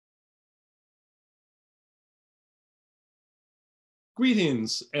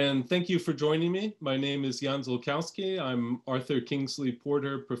Greetings, and thank you for joining me. My name is Jan Zolkowski. I'm Arthur Kingsley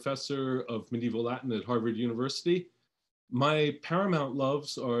Porter Professor of Medieval Latin at Harvard University. My paramount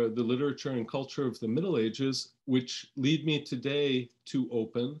loves are the literature and culture of the Middle Ages, which lead me today to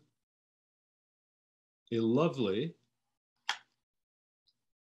open a lovely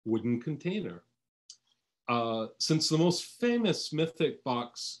wooden container. Since the most famous mythic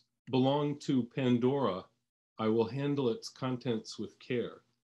box belonged to Pandora, I will handle its contents with care.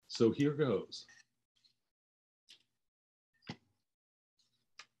 So here goes.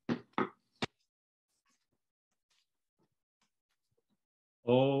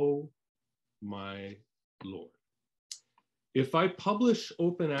 Oh my Lord. If I publish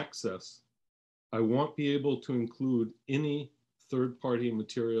open access, I won't be able to include any third-party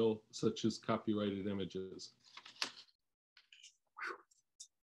material such as copyrighted images.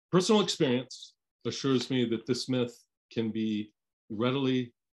 Personal experience assures me that this myth can be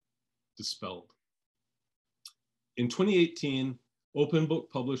readily dispelled. In 2018, Open Book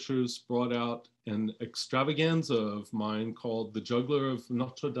Publishers brought out an extravaganza of mine called The Juggler of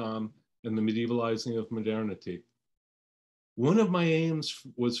Notre Dame and the Medievalizing of Modernity. One of my aims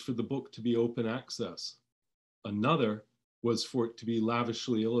was for the book to be open access. Another was for it to be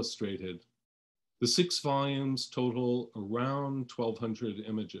lavishly illustrated. The 6 volumes total around 1,200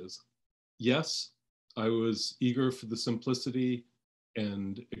 images. Yes, I was eager for the simplicity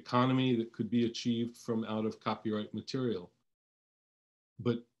and economy that could be achieved from out of copyright material.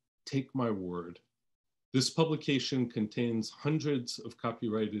 But take my word, this publication contains hundreds of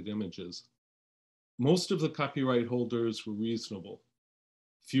copyrighted images. Most of the copyright holders were reasonable.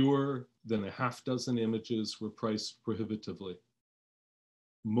 Fewer than a half dozen images were priced prohibitively.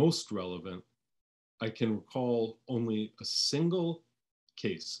 Most relevant, I can recall only a single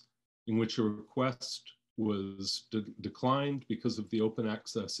case in which a request was declined because of the open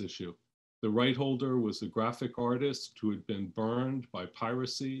access issue. The right holder was a graphic artist who had been burned by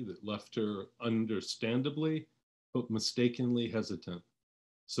piracy that left her understandably, but mistakenly hesitant.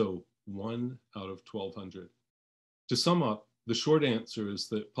 So 1 out of 1,200. To sum up, the short answer is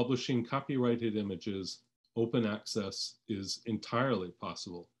that publishing copyrighted images, open access is entirely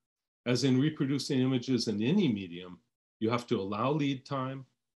possible. As in reproducing images in any medium, you have to allow lead time,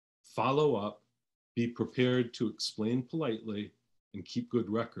 follow up, be prepared to explain politely, and keep good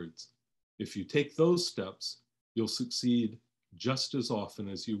records. If you take those steps, you'll succeed just as often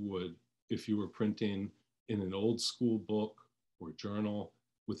as you would if you were printing in an old school book or journal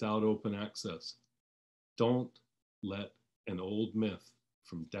without open access. Don't let an old myth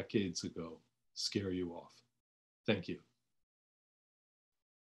from decades ago scare you off. Thank you.